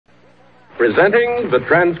presenting the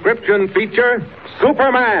transcription feature,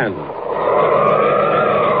 Superman.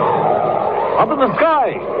 Up in the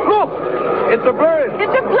sky. Look! It's a bird.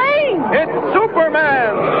 It's a plane. It's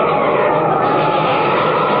Superman.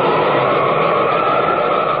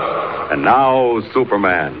 And now,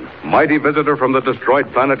 Superman, mighty visitor from the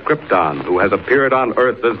destroyed planet Krypton, who has appeared on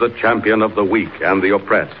Earth as the champion of the weak and the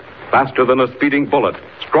oppressed. Faster than a speeding bullet,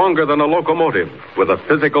 stronger than a locomotive, with a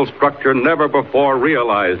physical structure never before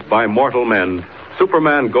realized by mortal men,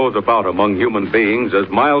 Superman goes about among human beings as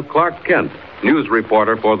Miles Clark Kent, news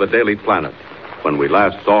reporter for the Daily Planet. When we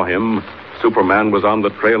last saw him, Superman was on the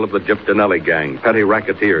trail of the Donellis gang, petty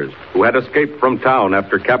racketeers, who had escaped from town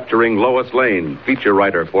after capturing Lois Lane, feature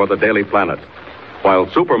writer for the Daily Planet. While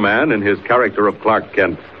Superman, in his character of Clark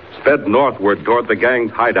Kent, sped northward toward the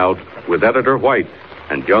gang's hideout with Editor White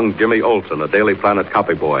and young Jimmy Olsen, a Daily Planet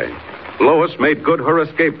copyboy. Lois made good her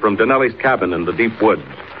escape from Donellis' cabin in the deep woods,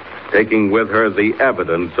 taking with her the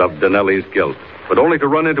evidence of Donellis' guilt, but only to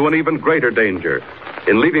run into an even greater danger.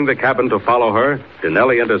 In leaving the cabin to follow her,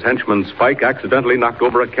 Donelli and his henchman Spike accidentally knocked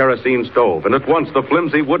over a kerosene stove, and at once the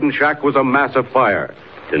flimsy wooden shack was a mass of fire.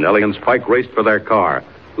 Donelli and Spike raced for their car,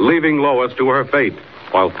 leaving Lois to her fate,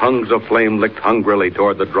 while tongues of flame licked hungrily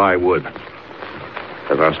toward the dry wood.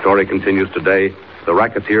 As our story continues today, the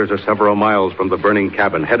racketeers are several miles from the burning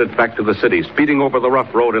cabin, headed back to the city, speeding over the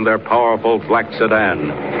rough road in their powerful black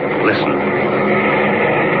sedan. Listen,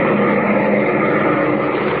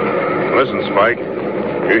 Spike.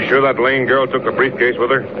 You sure that Lane girl took the briefcase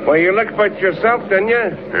with her? Well, you looked for it yourself, didn't you?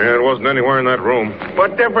 Yeah, it wasn't anywhere in that room.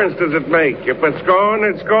 What difference does it make? If it's gone,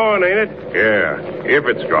 ain't it? Yeah, if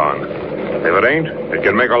it's gone. If it ain't, it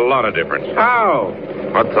can make a lot of difference. How?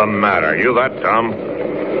 What's the matter? You that dumb?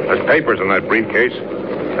 There's papers in that briefcase,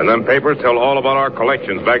 and them papers tell all about our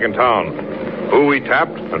collections back in town. Who we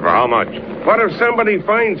tapped and for how much. What if somebody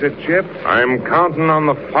finds it, Chip? I'm counting on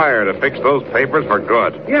the fire to fix those papers for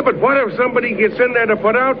good. Yeah, but what if somebody gets in there to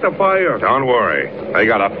put out the fire? Don't worry. They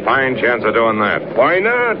got a fine chance of doing that. Why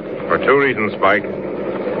not? For two reasons, Spike.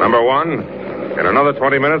 Number one, in another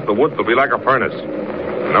 20 minutes, the woods will be like a furnace.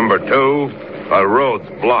 Number two, the road's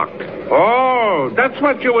blocked. Oh, that's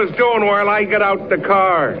what you was doing while I got out the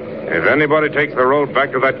car. If anybody takes the road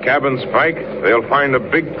back to that cabin, Spike, they'll find a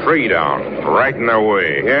big tree down, right in their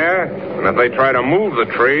way. Yeah? And if they try to move the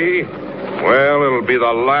tree, well, it'll be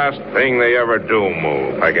the last thing they ever do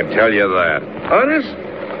move. I can tell you that. Honest?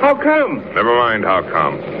 How come? Never mind how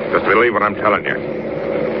come. Just believe what I'm telling you.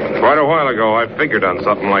 Quite a while ago, I figured on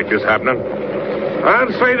something like this happening.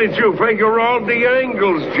 I'd say that you figure all the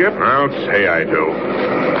angles, Chip. I'll say I do.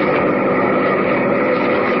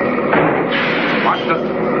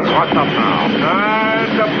 What's up now?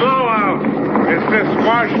 It's a blowout. It's this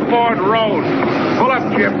washboard road. Pull up,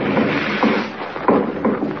 Chip.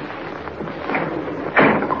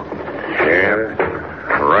 Yeah,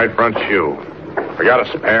 right front shoe. We got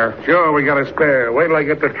a spare? Sure, we got a spare. Wait till I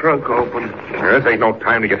get the trunk open. This ain't no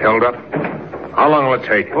time to get held up. How long will it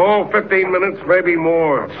take? Oh, 15 minutes, maybe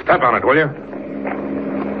more. Step on it, will you?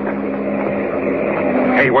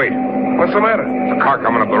 Hey, wait. What's the matter? There's a car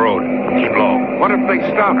coming up the road. Keep low. What if they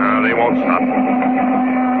stop? They won't stop.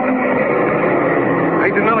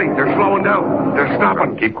 Hey, Donelli, they're slowing down. They're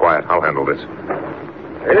stopping. Keep quiet. I'll handle this.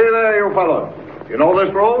 Hey there, you fellow. You know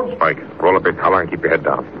this road? Spike, roll up your collar and keep your head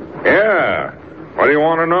down. Yeah. What do you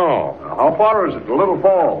want to know? How far is it to Little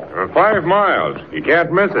Falls? 5 miles. You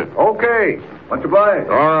can't miss it. Okay. Much obliged.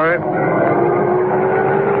 All right.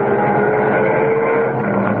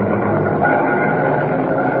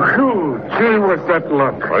 Gee, what's that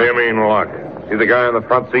luck? What do you mean, luck? See the guy in the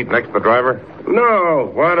front seat next to the driver? No,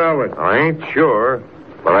 what of it? I ain't sure,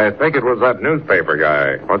 but I think it was that newspaper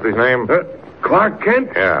guy. What's his name? Clark Kent?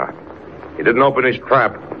 Yeah. He didn't open his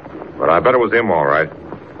trap, but I bet it was him, all right.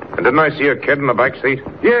 And didn't I see a kid in the back seat?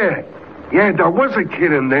 Yeah. Yeah, there was a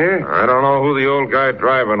kid in there. I don't know who the old guy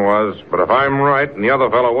driving was, but if I'm right and the other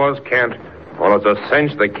fellow was Kent, well, it's a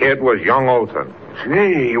cinch the kid was young Olsen.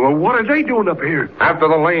 Gee, well, what are they doing up here? After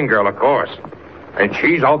the Lane girl, of course. And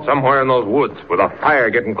she's out somewhere in those woods with a fire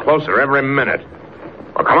getting closer every minute.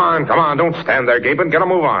 Well, come on. Don't stand there gaping. Get a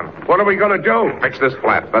move on. What are we going to do? Fix this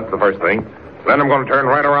flat. That's the first thing. Then I'm going to turn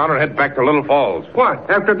right around and head back to Little Falls.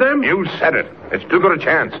 What, after them? You said it. It's too good a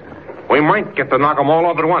chance. We might get to knock them all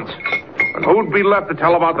off at once. And who'd be left to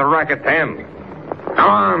tell about the racket then? Come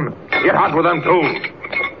on. Get hot with them, too.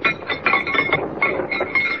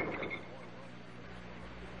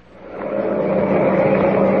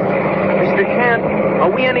 Are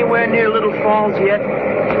we anywhere near Little Falls yet?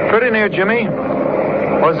 Pretty near, Jimmy.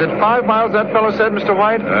 Was it 5 miles that fellow said, Mr.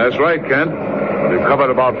 White? That's right, Kent. We've covered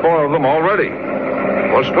about 4 of them already.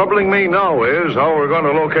 What's troubling me now is how we're going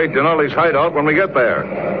to locate Donellis' hideout when we get there.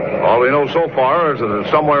 All we know so far is that it's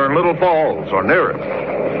somewhere in Little Falls or near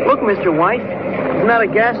it. Look, Mr. White. Isn't that a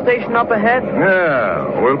gas station up ahead?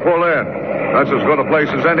 Yeah, we'll pull in. That's as good a place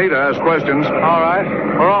as any to ask questions. All right.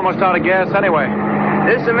 We're almost out of gas anyway.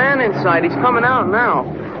 There's a man inside. He's coming out now.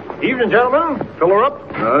 Evening, gentlemen. Fill her up.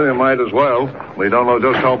 You might as well. We don't know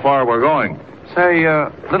just how far we're going. Say,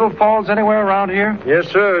 Little Falls anywhere around here? Yes,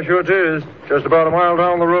 sir. Sure it is. Just about a mile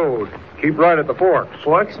down the road. Keep right at the forks.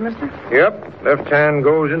 Forks, mister? Yep. Left hand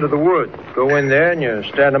goes into the woods. Go in there and you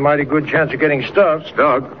stand a mighty good chance of getting stuck.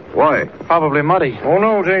 Stuck? Why? Probably muddy. Oh,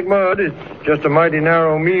 no, it ain't mud. It's just a mighty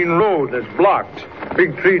narrow, mean road that's blocked.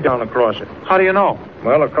 Big tree down across it. How do you know?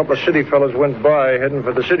 Well, a couple of city fellas went by heading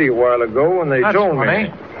for the city a while ago, and they That's told funny.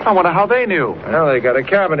 me. I wonder how they knew. Well, they got a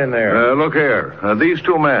cabin in there. Look here. These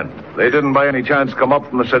two men, they didn't by any chance come up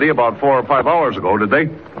from the city about 4 or 5 hours ago, did they?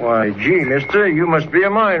 Why, gee, mister, you must be a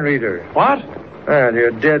mind reader. What? Well,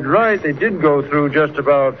 you're dead right. They did go through just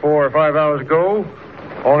about 4 or 5 hours ago.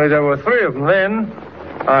 Only there were 3 of them then.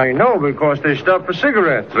 I know because they stopped for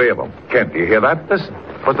cigarettes. 3 of them. Kent, do you hear that? Listen,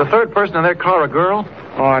 was the third person in their car a girl?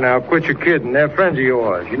 Oh, now, quit your kidding. They're friends of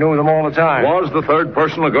yours. You knew them all the time. Was the third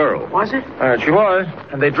person a girl? Was it? She was.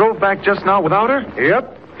 And they drove back just now without her?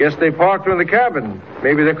 Yep. Guess they parked her in the cabin.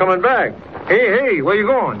 Maybe they're coming back. Hey, where you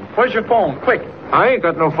going? Where's your phone? Quick. I ain't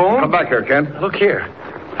got no phone. Come back here, Kent. Look here.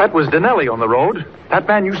 That was Donellis on the road. That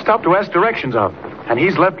man you stopped to ask directions of. And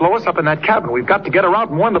he's left Lois up in that cabin. We've got to get her out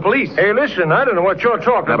and warn the police. Hey, listen, I don't know what you're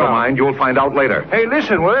talking about. Never mind, you'll find out later. Hey,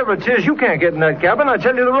 listen, wherever it is, you can't get in that cabin. I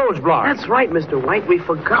tell you, the road's blocked. That's right, Mr. White. We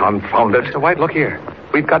forgot. Confound it. Mr. White, look here.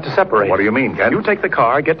 We've got to separate. What do you mean, Kent? You take the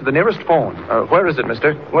car, get to the nearest phone. Where is it,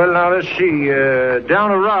 mister? Well, now, let's see.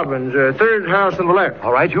 Down at Robbins, third house on the left.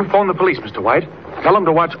 All right, you phone the police, Mr. White. Tell them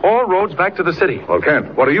to watch all roads back to the city. Well,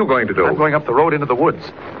 Kent, what are you going to do? I'm going up the road into the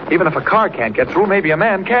woods. Even if a car can't get through, maybe a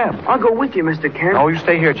man can. I'll go with you, Mr. Kent. No, you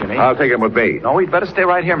stay here, Jimmy. I'll take him with me. No, he'd better stay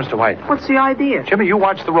right here, Mr. White. What's the idea? Jimmy, you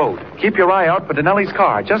watch the road. Keep your eye out for Donellis'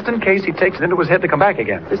 car, just in case he takes it into his head to come back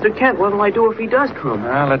again. Mr. Kent, what'll I do if he does come?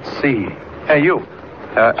 Let's see. Hey, you.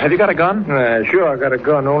 Have you got a gun? Sure, I got a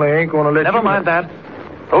gun, only I ain't going to let Never you... mind that.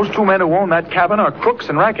 Those 2 men who own that cabin are crooks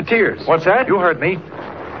and racketeers. What's that? You heard me.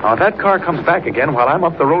 Now, if that car comes back again while I'm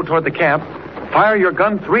up the road toward the camp, fire your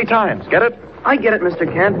gun 3 times. Get it? I get it, Mr.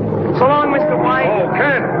 Kent. So long, Mr. White. Oh,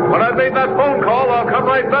 Kent, when I've made that phone call, I'll come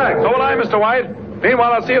right back. So will I, Mr. White.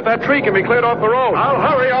 Meanwhile, I'll see if that tree can be cleared off the road. I'll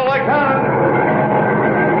hurry all I can.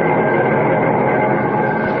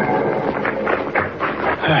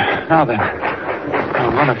 Now then,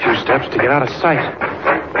 I'll run a few steps to get out of sight.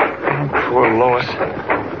 Oh, poor Lois.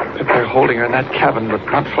 Bet they're holding her in that cabin, but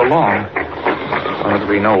not for long. Well, as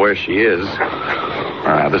we know where she is.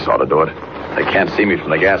 This ought to do it. They can't see me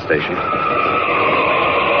from the gas station. If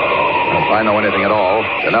I know anything at all,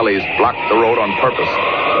 Donellis blocked the road on purpose.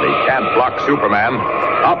 But he can't block Superman.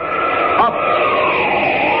 Up!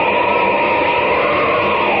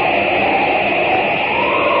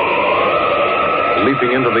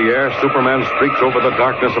 Leaping into the air, Superman streaks over the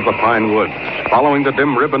darkness of the pine woods, following the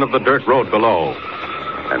dim ribbon of the dirt road below.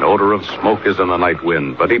 An odor of smoke is in the night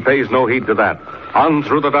wind, but he pays no heed to that. On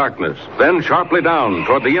through the darkness, then sharply down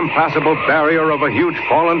toward the impassable barrier of a huge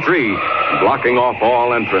fallen tree, blocking off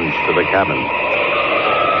all entrance to the cabin.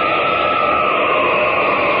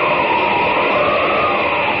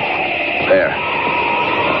 There.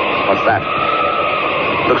 What's that?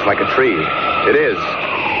 Looks like a tree. It is.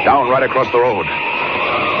 Down right across the road.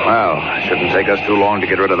 Well, it shouldn't take us too long to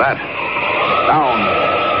get rid of that. Down.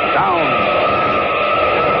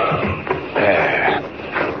 There.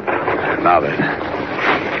 Now then.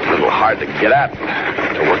 A little hard to get at.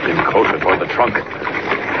 To work in closer toward the trunk.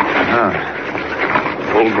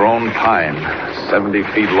 Full-grown pine. 70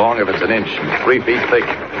 feet long if it's an inch, and 3 feet thick.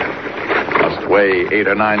 Must weigh 8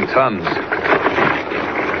 or 9 tons.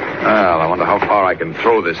 Well, I wonder how far I can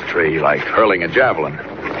throw this tree, like hurling a javelin.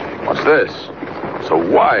 What's this? It's a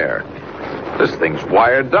wire. This thing's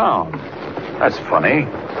wired down. That's funny.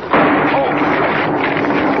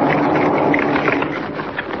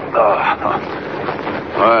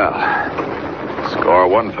 Well, score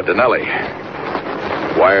 1 for Donelli.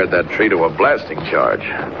 Wired that tree to a blasting charge.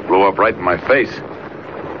 Blew up right in my face.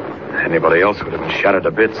 Anybody else would have been shattered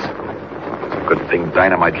to bits. Good thing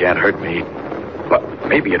dynamite can't hurt me. But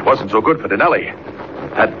maybe it wasn't so good for Donelli.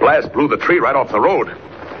 That blast blew the tree right off the road.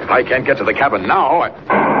 If I can't get to the cabin now,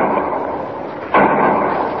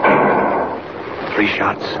 3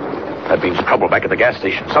 shots. That means trouble back at the gas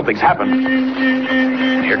station. Something's happened.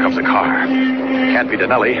 Here comes a car. Can't be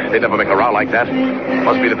Donelli. They'd never make a row like that.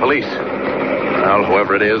 Must be the police. Well,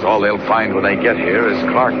 whoever it is, all they'll find when they get here is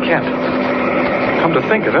Clark Kent. Come to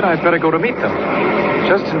think of it, I'd better go to meet them.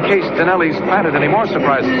 Just in case Donellis planted any more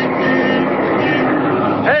surprises.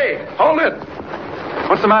 Hey, hold it!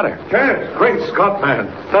 What's the matter? Kent, great Scott, man.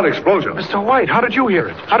 That explosion. Mr. White, how did you hear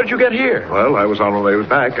it? How did you get here? Well, I was on my way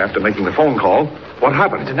back after making the phone call. What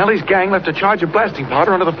happened? Donellis' gang left a charge of blasting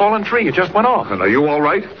powder under the fallen tree. It just went off. And are you all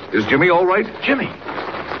right? Is Jimmy all right? Jimmy?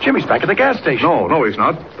 Jimmy's back at the gas station. No, he's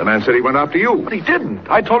not. The man said he went after you. But he didn't.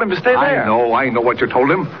 I told him to stay there. I know what you told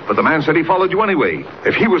him, but the man said he followed you anyway.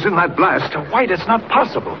 If he was in that blast... Mr. White, it's not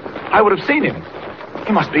possible. I would have seen him.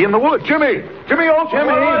 He must be in the woods. Jimmy Olsen! Jimmy!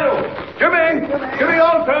 Where are you? Jimmy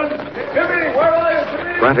Olsen! Jimmy, where are you?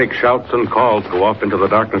 Jimmy? Frantic shouts and calls go off into the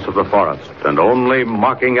darkness of the forest, and only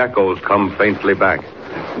mocking echoes come faintly back.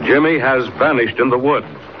 Jimmy has vanished in the woods.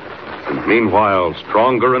 And meanwhile,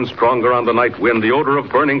 stronger and stronger on the night wind, the odor of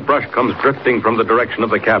burning brush comes drifting from the direction of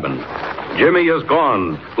the cabin. Jimmy is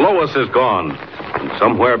gone. Lois is gone. And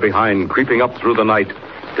somewhere behind, creeping up through the night,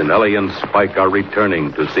 Donelli and Spike are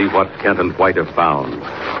returning to see what Kent and White have found.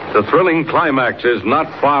 The thrilling climax is not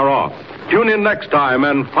far off. Tune in next time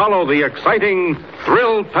and follow the exciting,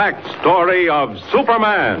 thrill-packed story of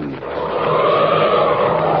Superman.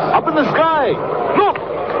 Up in the sky! Look!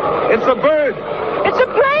 It's a bird! It's a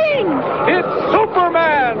plane! It's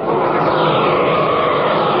Superman!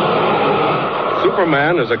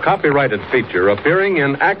 Superman is a copyrighted feature appearing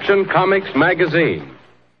in Action Comics magazine.